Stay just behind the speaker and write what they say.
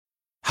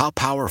How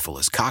powerful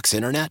is Cox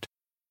Internet?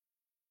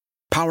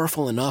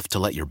 Powerful enough to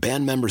let your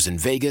band members in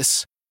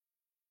Vegas,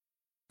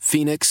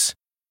 Phoenix,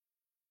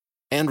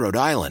 and Rhode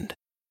Island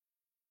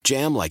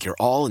jam like you're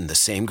all in the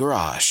same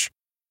garage.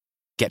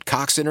 Get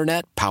Cox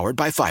Internet powered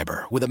by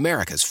fiber with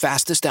America's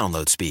fastest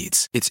download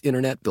speeds. It's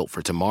internet built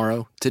for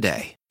tomorrow,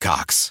 today.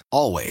 Cox,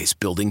 always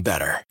building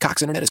better.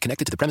 Cox Internet is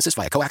connected to the premises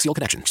via coaxial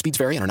connection. Speeds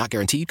vary and are not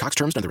guaranteed. Cox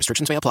terms and other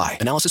restrictions may apply.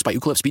 Analysis by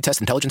Ookla Speed Test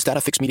Intelligence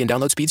Data. Fixed median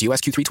download speeds. US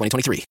Q3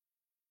 2023.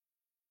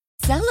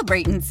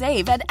 Celebrate and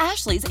save at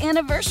Ashley's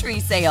Anniversary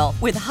Sale.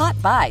 With Hot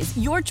Buys,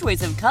 your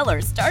choice of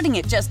colors starting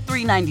at just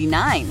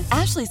 $3.99.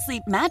 Ashley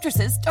Sleep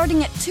mattresses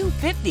starting at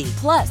 $2.50.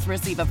 Plus,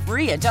 receive a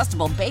free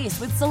adjustable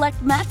base with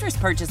select mattress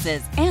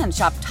purchases. And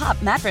shop top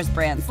mattress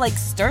brands like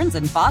Stearns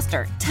 &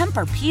 Foster,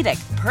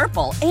 Tempur-Pedic,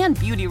 Purple, and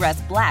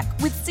Beautyrest Black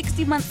with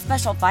 60-month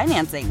special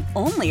financing.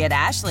 Only at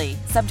Ashley.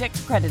 Subject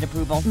to credit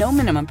approval. No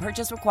minimum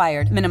purchase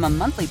required. Minimum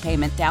monthly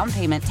payment, down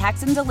payment,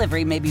 tax, and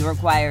delivery may be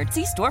required.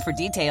 See store for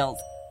details.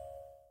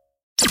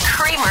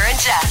 Kramer and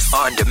Jess.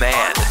 On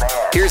demand.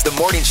 Here's the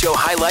morning show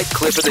highlight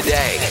clip of the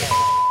day.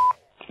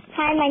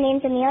 Hi, my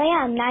name's Amelia.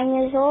 I'm 9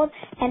 years old,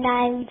 and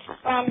I'm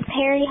from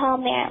Perry Hall,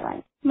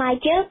 Maryland. My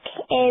joke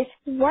is,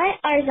 what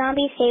are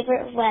zombies'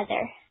 favorite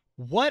weather?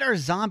 What are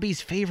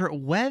zombies' favorite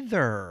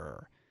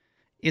weather?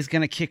 Is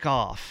going to kick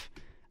off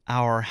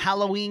our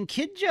Halloween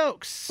kid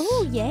jokes.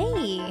 Oh,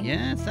 yay.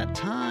 Yeah, it's that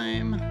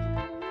time.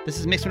 This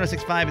is Mix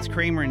 106.5. It's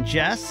Kramer and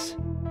Jess.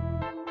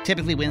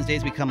 Typically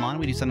Wednesdays we come on,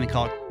 we do something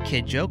called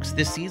Kid Jokes.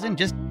 This season,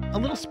 just a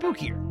little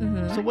spookier.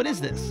 Mm-hmm. So what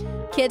is this?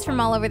 Kids from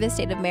all over the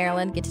state of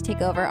Maryland get to take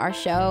over our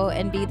show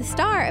and be the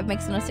star of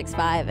Mix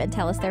 106.5 and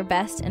tell us their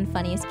best and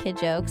funniest kid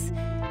jokes.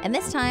 And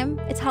this time,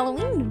 it's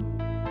Halloween.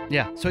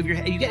 Yeah, so if you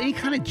get any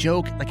kind of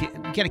joke, like you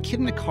get a kid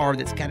in the car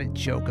that's got a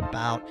joke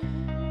about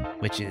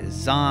witches,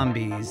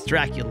 zombies,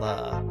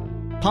 Dracula,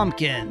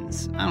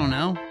 pumpkins, I don't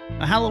know,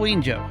 a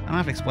Halloween joke. I don't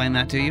have to explain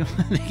that to you.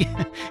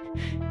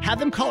 Have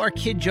them call our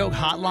Kid Joke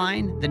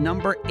hotline, the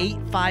number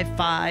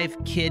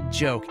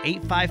 855-KID-JOKE,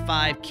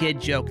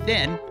 855-KID-JOKE.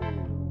 Then,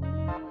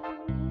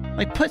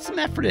 put some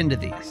effort into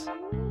these.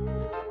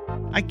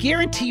 I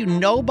guarantee you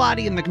no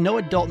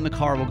adult in the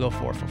car will go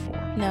 4 for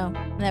 4. No,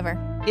 never.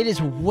 It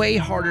is way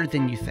harder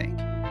than you think.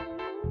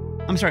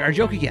 I'm sorry, our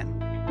joke again.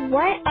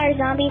 What are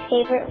zombies'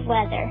 favorite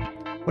weather?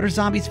 What are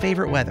zombies'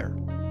 favorite weather?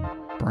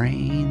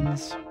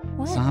 Brains.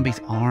 What? Zombies'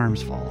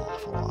 arms fall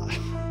off a lot.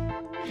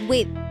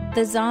 Wait,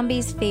 the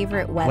zombies'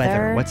 favorite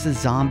weather? What's the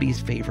zombies'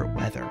 favorite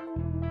weather?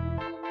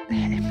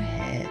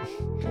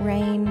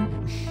 Rain.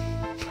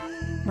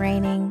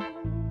 Raining.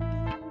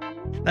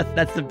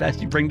 That's the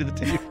best you bring to the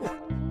table.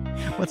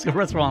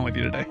 What's wrong with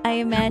you today? I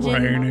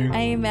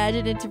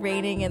imagine it's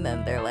raining and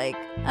then they're like,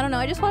 I don't know,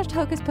 I just watched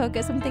Hocus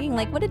Pocus. I'm thinking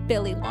what did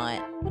Billy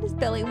want? What does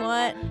Billy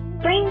want?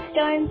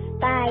 Brainstorms,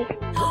 bye.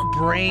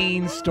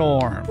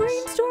 Brainstorms.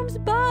 Brainstorms,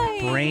 bye.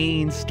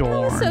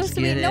 Brainstorms. That was so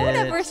sweet. No one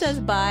ever says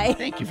bye.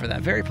 Thank you for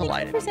that. Very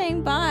polite. Thank you for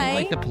saying bye. I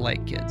like the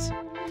polite kids.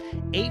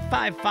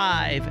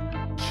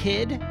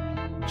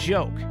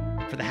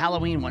 855-KID-JOKE for the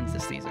Halloween ones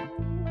this season.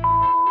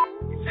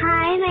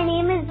 Hi, my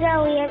name is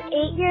Zoe. I'm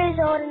 8 years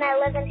old and I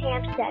live in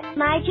Hampstead.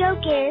 My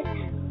joke is,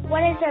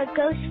 what is a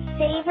ghost's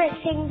favorite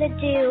thing to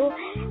do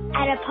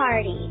at a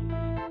party?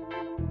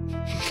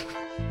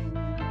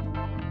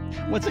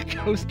 What's a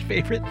ghost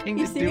favorite thing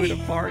to do at a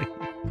party?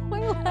 Why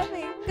are you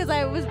laughing?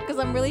 Because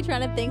I'm really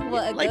trying to think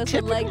what a ghost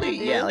would like to do.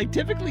 Yeah,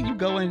 typically you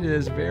go into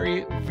this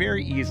very,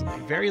 very easily,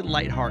 very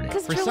lighthearted.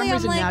 For some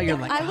reason now you're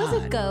like, I was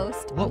a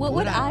ghost. What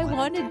would I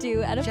want to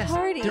do at a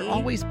party? They're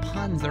always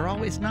puns. They're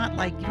always not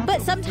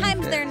But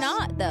sometimes they're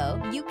not,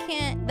 though. You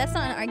can't. That's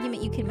not an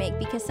argument you can make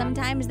because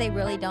sometimes they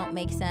really don't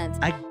make sense.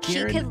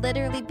 She could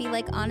literally be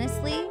like,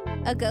 honestly,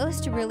 a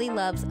ghost really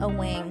loves a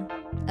wing.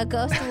 A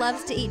ghost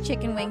loves to eat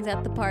chicken wings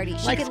at the party.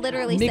 She could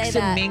literally say that. Mix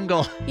and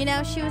mingle.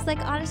 She was like,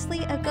 honestly,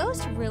 a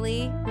ghost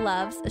really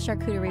loves a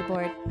charcuterie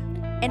board.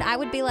 And I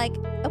would be like,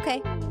 okay,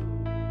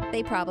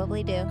 they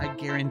probably do. I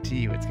guarantee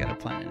you it's got a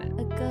pun in it.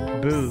 A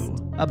ghost. Boo.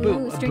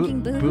 Booze.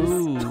 Drinking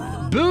booze.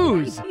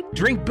 Booze.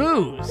 Drink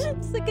booze.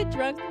 It's like a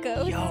drunk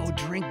ghost. Yo,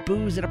 drink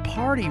booze at a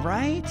party,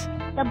 right?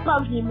 The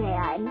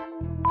boogeyman.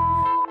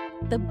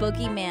 The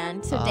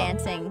boogeyman. So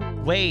dancing.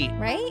 Wait.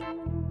 Right?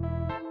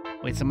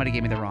 Wait, somebody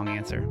gave me the wrong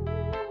answer.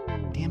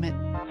 Damn it.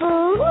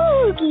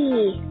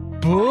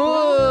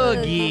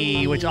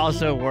 Boogie, which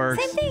also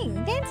works. Same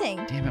thing,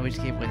 dancing. Damn it, we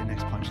just gave away the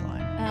next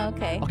punchline. Oh,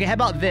 okay. Okay, how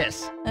about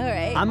this? All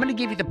right. I'm going to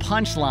give you the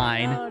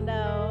punchline. Oh,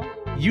 no.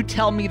 You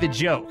tell me the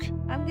joke.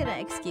 I'm going to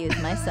excuse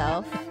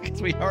myself.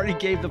 Because we already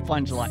gave the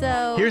punchline.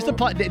 So... Here's the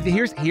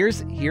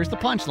here's the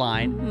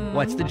punchline. Mm-hmm.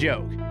 What's the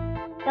joke?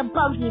 The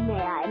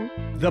boogeyman.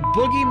 The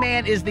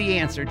boogeyman is the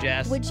answer,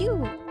 Jess. Would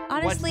you...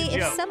 Honestly,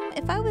 if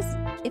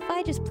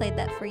I just played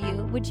that for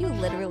you, could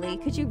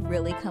you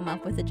really come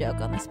up with a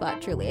joke on the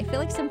spot, truly? I feel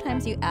like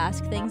sometimes you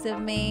ask things of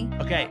me.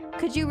 Okay.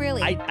 Could you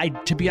really?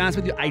 To be honest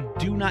with you, I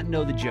do not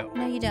know the joke.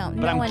 No, you don't.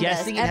 But no I'm one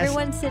guessing does.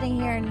 Everyone's sitting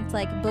here and it's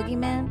like,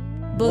 boogeyman?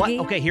 Boogie?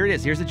 What? Okay, here it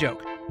is. Here's the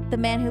joke. The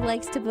man who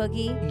likes to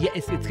boogie. Yeah,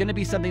 it's going to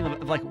be something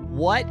of like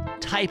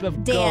what type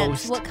of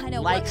dance. ghost? What kind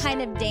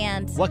of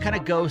dance? What kind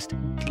of ghost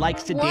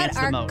likes to dance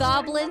the most? What are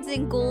goblins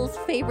and ghouls'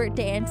 favorite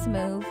dance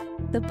move?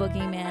 The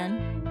boogeyman.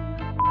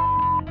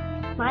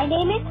 My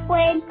name is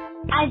Flynn.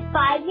 I'm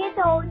 5 years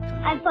old.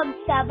 I'm from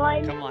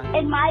Sutherland. Come on.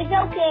 And my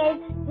joke is,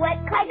 what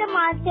kind of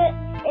monster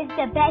is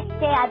the best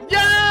dance? Yo!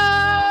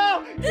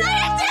 Did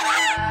I just do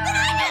that? Did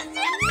I just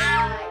do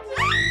that?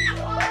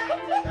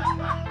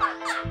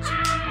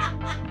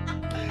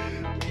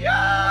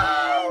 Yo!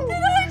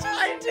 Did I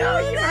just do know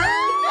you that?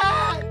 heard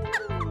that.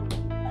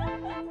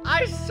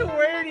 I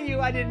swear to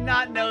you, I did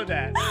not know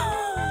that.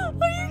 Are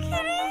you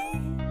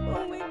kidding?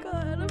 Oh my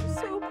god, I'm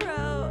so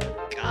proud.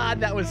 God,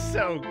 that was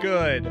so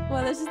good.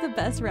 Well, this is the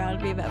best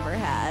round we've ever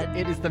had.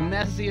 It is the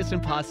messiest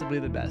and possibly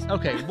the best.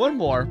 Okay, one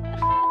more.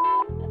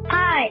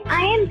 Hi,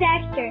 I am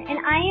Dexter, and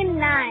I am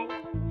 9.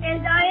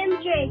 And I am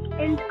Jake,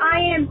 and I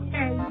am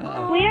 10.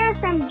 We are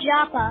from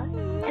Joppa,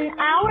 and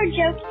our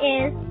joke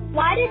is,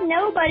 why did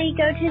nobody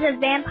go to the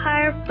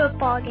vampire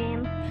football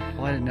game?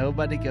 Why did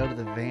nobody go to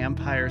the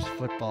Vampires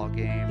football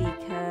game?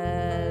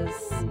 Because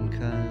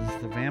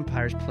the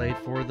Vampires played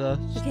for the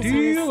Steelers.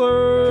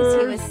 Steelers.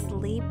 Because he was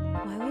asleep.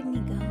 Why wouldn't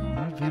he go?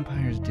 What do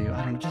vampires do?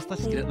 I don't know.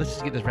 Let's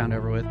just get this round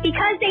over with.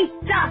 Because they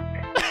suck.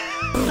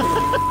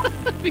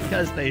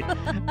 Because they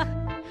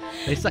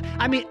suck.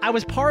 I mean, I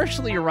was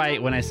partially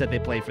right when I said they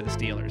played for the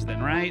Steelers then,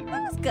 right?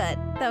 That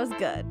was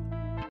good.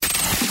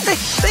 Hey,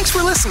 thanks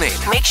for listening.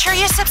 Make sure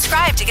you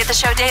subscribe to get the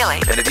show daily.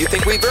 And if you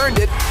think we've earned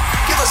it,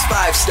 give us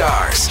 5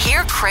 stars.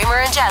 Hear Kramer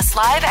and Jess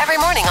live every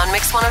morning on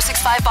Mix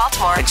 106.5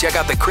 Baltimore. And check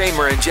out the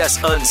Kramer and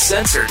Jess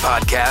Uncensored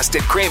podcast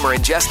at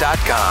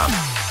kramerandjess.com.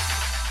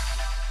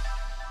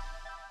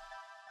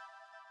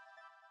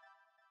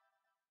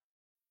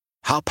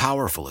 How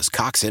powerful is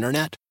Cox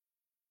Internet?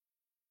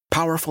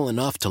 Powerful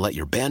enough to let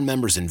your band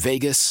members in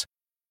Vegas,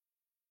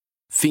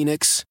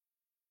 Phoenix,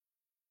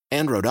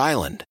 and Rhode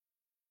Island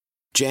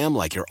jam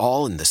like you're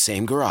all in the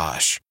same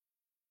garage.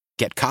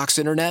 Get Cox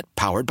Internet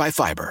powered by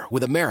fiber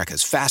with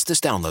America's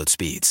fastest download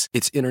speeds.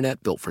 It's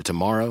internet built for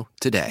tomorrow,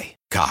 today.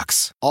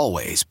 Cox,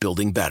 always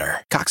building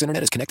better. Cox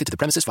Internet is connected to the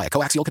premises via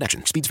coaxial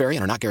connection. Speeds vary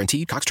and are not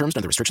guaranteed. Cox terms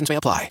and other restrictions may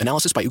apply.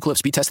 Analysis by Ookla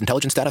Speed Test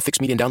Intelligence Data. Fixed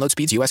median download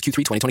speeds. US Q3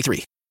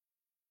 2023.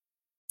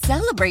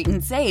 Celebrate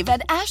and save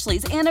at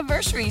Ashley's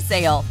Anniversary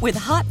Sale. With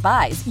Hot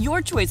Buys, your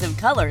choice of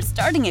colors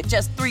starting at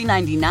just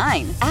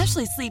 $3.99.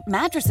 Ashley Sleep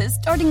mattresses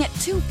starting at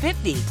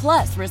 $2.50.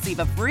 Plus, receive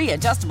a free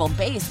adjustable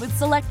base with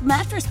select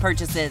mattress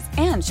purchases.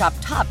 And shop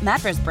top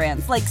mattress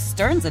brands like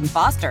Stearns &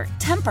 Foster,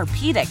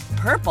 Tempur-Pedic,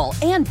 Purple,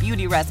 and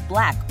Beautyrest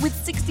Black with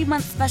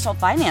 60-month special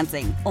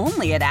financing.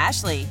 Only at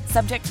Ashley.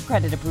 Subject to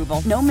credit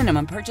approval. No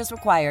minimum purchase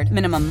required.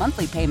 Minimum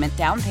monthly payment,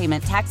 down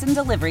payment, tax, and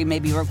delivery may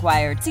be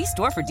required. See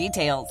store for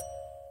details.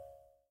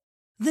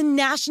 The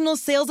national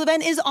sales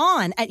event is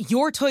on at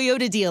your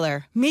Toyota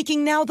dealer,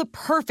 making now the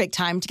perfect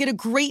time to get a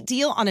great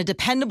deal on a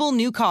dependable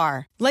new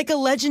car. Like a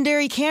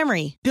legendary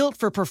Camry, built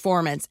for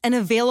performance and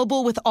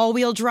available with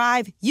all-wheel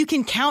drive, you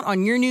can count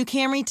on your new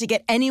Camry to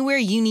get anywhere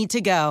you need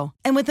to go.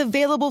 And with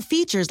available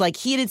features like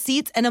heated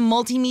seats and a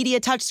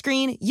multimedia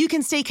touchscreen, you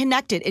can stay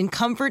connected in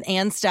comfort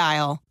and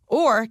style.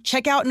 Or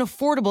check out an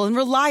affordable and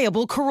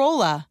reliable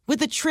Corolla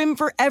with a trim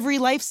for every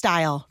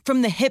lifestyle,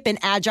 from the hip and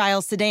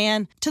agile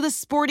sedan to the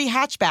sporty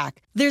hatchback.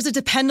 There's a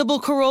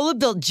dependable Corolla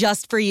built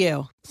just for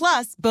you.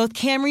 Plus, both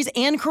Camrys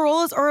and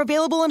Corollas are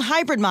available in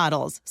hybrid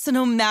models, so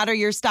no matter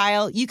your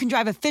style, you can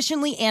drive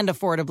efficiently and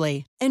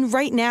affordably. And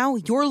right now,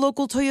 your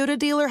local Toyota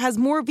dealer has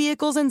more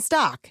vehicles in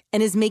stock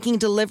and is making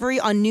delivery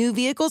on new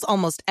vehicles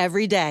almost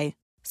every day.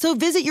 So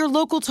visit your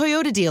local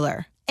Toyota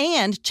dealer.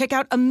 And check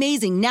out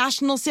amazing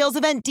national sales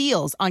event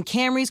deals on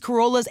Camrys,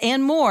 Corollas,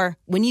 and more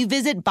when you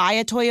visit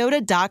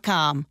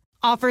buyatoyota.com.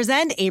 Offers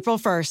end April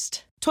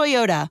 1st.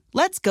 Toyota,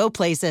 let's go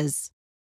places.